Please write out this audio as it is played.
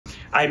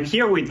I'm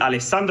here with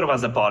Alessandro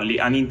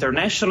Vasapolli, an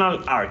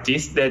international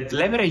artist that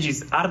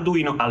leverages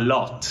Arduino a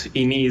lot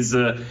in his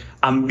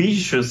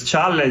ambitious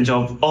challenge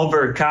of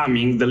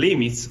overcoming the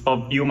limits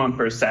of human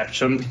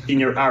perception in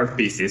your art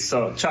pieces.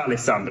 So, ciao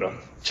Alessandro.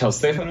 Ciao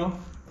Stefano.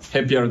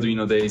 Happy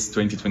Arduino Days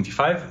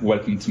 2025.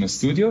 Welcome to my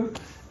studio.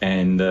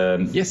 And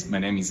yes, my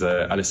name is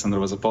Alessandro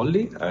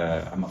Vasapolli.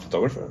 I'm a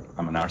photographer.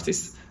 I'm an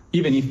artist.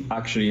 Even if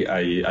actually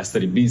I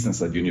studied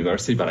business at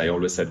university, but I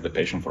always had the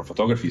passion for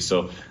photography.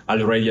 So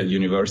already at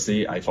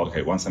university, I thought,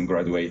 okay, once I'm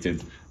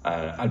graduated,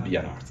 I'll be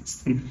an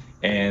artist.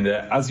 And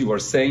as you were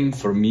saying,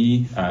 for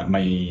me,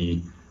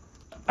 my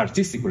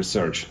artistic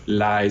research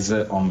lies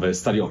on the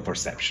study of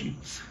perception.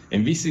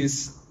 And this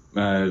is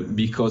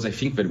because I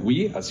think that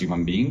we, as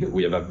human beings,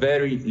 we have a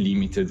very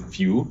limited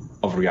view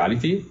of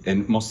reality,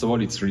 and most of all,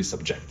 it's really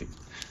subjective.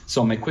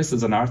 So my quest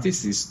as an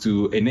artist is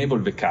to enable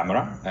the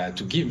camera,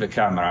 to give the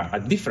camera a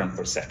different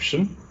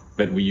perception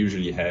that we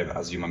usually have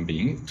as human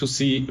beings, to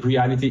see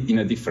reality in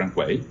a different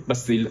way, but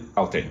still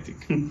authentic.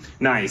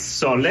 Nice.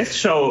 So let's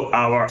show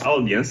our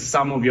audience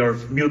some of your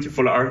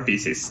beautiful art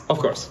pieces. Of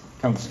course.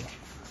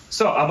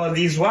 So about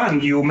this one,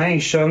 you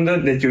mentioned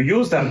that you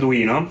used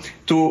Arduino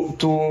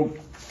to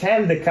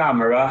tell the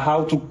camera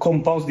how to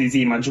compose this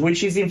image,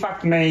 which is in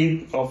fact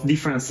made of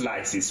different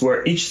slices,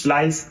 where each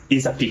slice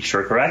is a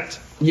picture, correct?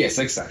 Yes,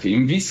 exactly.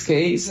 In this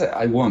case,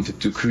 I wanted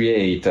to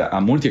create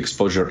a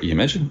multi-exposure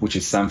image, which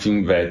is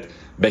something that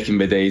back in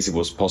the days it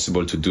was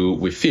possible to do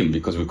with film,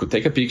 because we could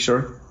take a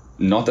picture,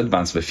 not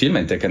advance the film,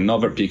 and take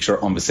another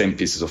picture on the same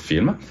pieces of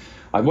film.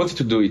 I wanted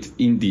to do it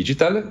in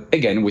digital,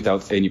 again,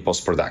 without any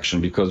post-production,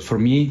 because for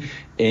me,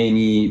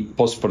 any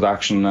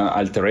post-production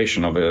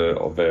alteration of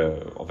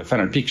a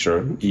final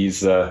picture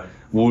is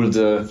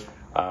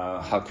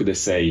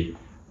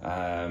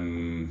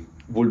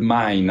would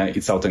mine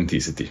its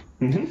authenticity.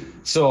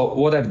 So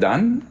what I've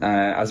done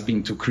has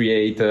been to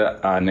create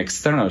an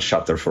external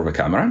shutter for the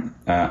camera.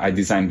 I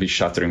designed this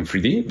shutter in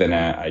 3D, then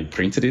I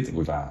printed it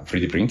with a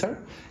 3D printer,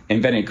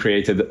 and then I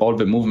created all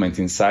the movement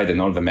inside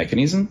and all the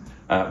mechanism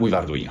with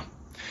Arduino.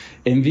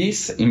 And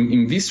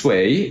in this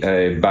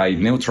way, by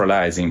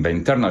neutralizing the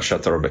internal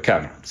shutter of the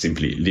camera,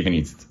 simply leaving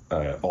it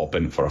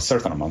open for a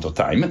certain amount of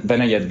time,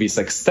 then I had this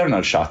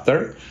external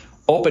shutter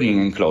opening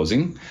and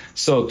closing.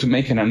 So to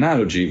make an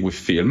analogy with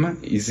film,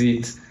 it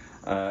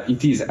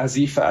is as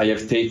if I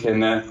have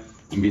taken,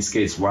 in this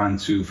case, 1,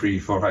 2, 3,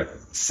 4, 5,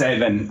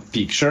 7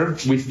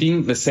 pictures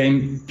within the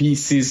same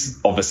pieces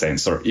of a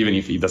sensor, even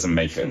if it doesn't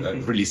make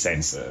really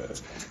sense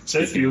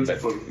in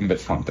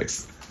that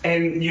context.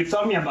 And you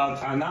told me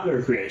about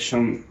another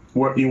creation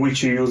in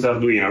which you use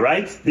Arduino,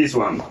 right? This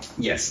one.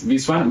 Yes,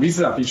 this one. This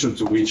is a picture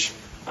to which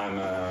I'm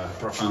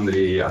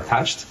profoundly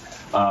attached.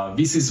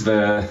 This is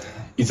a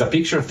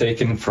picture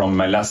taken from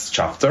my last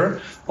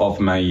chapter of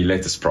my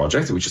latest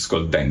project, which is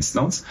called Dance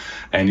Notes.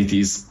 And it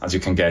is, as you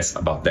can guess,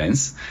 about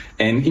dance.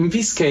 And in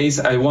this case,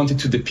 I wanted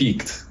to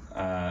depict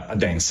a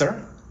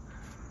dancer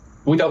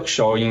without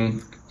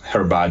showing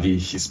her body,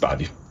 his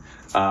body.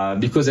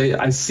 Because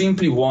I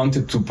simply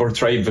wanted to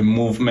portray the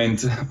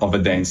movement of a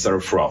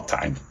dancer throughout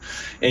time.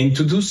 And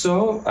to do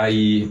so,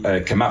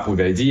 I came up with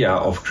the idea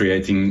of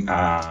creating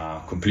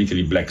a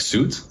completely black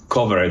suit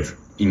covered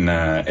in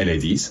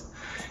LEDs.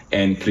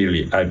 And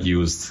clearly, I've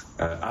used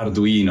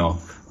Arduino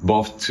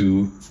both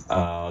to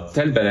tell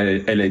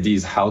the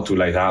LEDs how to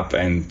light up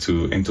and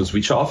to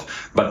switch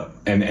off,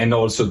 and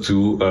also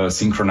to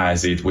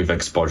synchronize it with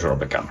exposure of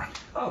the camera.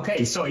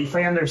 Okay, so if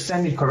I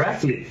understand it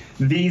correctly,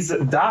 these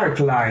dark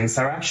lines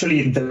are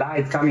actually the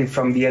light coming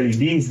from the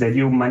LEDs that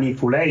you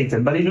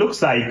manipulated, but it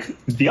looks like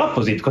the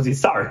opposite because it's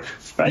dark,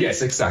 right?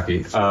 Yes, exactly.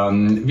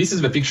 This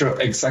is the picture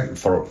exactly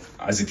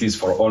as it is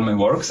for all my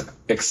works,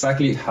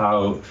 exactly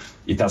how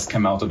it has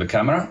come out of the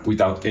camera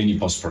without any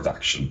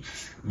post-production.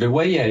 The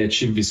way I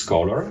achieve this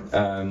color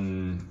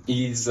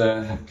is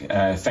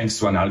thanks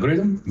to an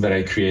algorithm that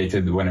I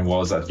created when I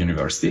was at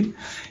university.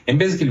 And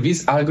basically,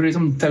 this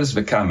algorithm tells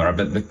the camera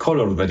that the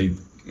color that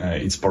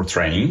it's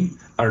portraying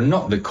are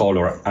not the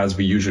color as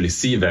we usually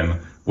see them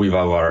with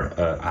our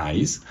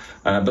eyes,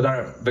 but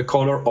are the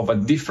color of a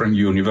different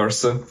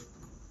universe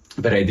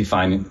that I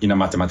define in a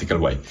mathematical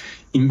way.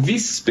 In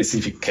this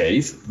specific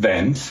case,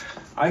 then,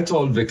 I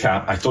told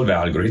the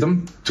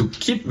algorithm to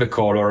keep the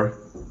color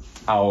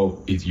how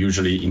it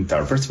usually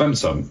interprets them.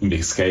 So in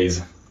this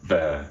case,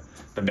 the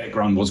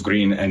background was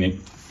green and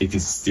it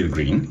is still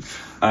green.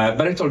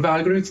 But I told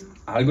the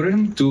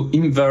algorithm to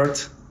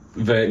invert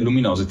the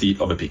luminosity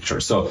of the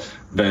picture. So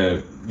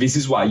this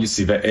is why you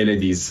see the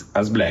LEDs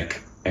as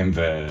black and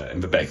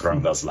the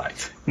background as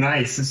light.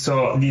 Nice.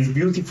 So these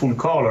beautiful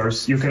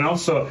colors, you can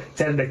also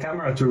tell the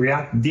camera to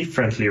react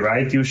differently,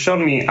 right? You showed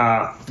me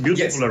a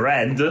beautiful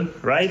red,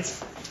 right,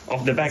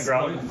 of the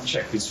background.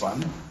 Check this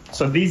one.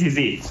 So this is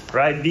it,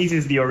 right? This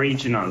is the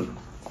original.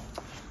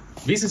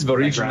 This is the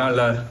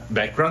original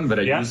background that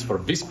I used for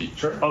this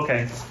picture.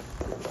 Okay.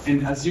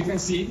 And as you can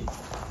see,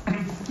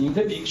 in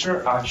the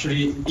picture,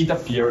 actually, it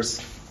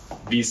appears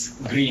this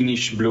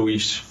greenish,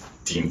 bluish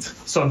tint.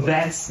 So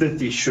that's the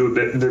tissue,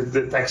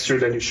 the texture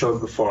that you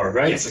showed before,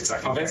 right? Yes,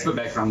 exactly. Okay. That's the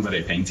background that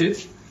I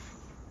painted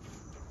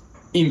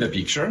in the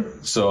picture.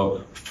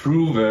 So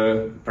through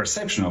the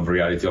perception of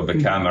reality of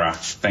the camera,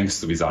 thanks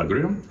to this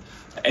algorithm,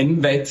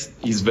 and that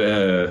is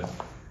the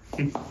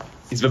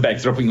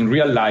backdrop in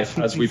real life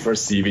as we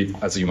perceive it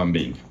as a human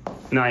being.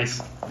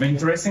 Nice. The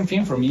interesting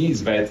thing for me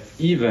is that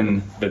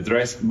even the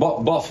dress,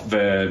 both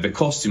the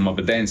costume of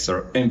the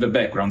dancer and the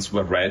backgrounds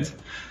were red,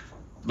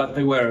 but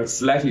they were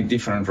slightly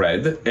different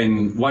red.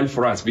 And while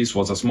for us this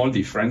was a small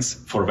difference,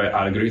 for the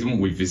algorithm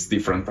with this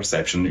different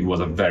perception, it was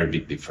a very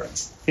big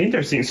difference.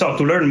 Interesting. So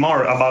to learn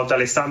more about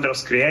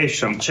Alessandro's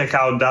creation, check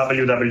out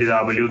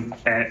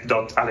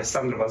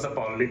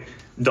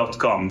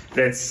www.alessandrovasapolli.com.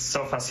 That's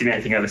so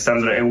fascinating,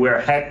 Alessandro, and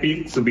we're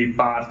happy to be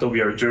part of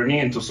your journey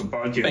and to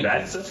support you in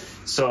that.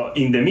 So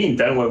in the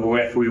meantime, while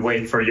we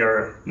wait for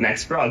your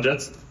next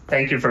project,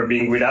 thank you for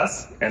being with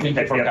us, and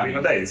happy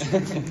Arduino days.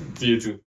 To you too.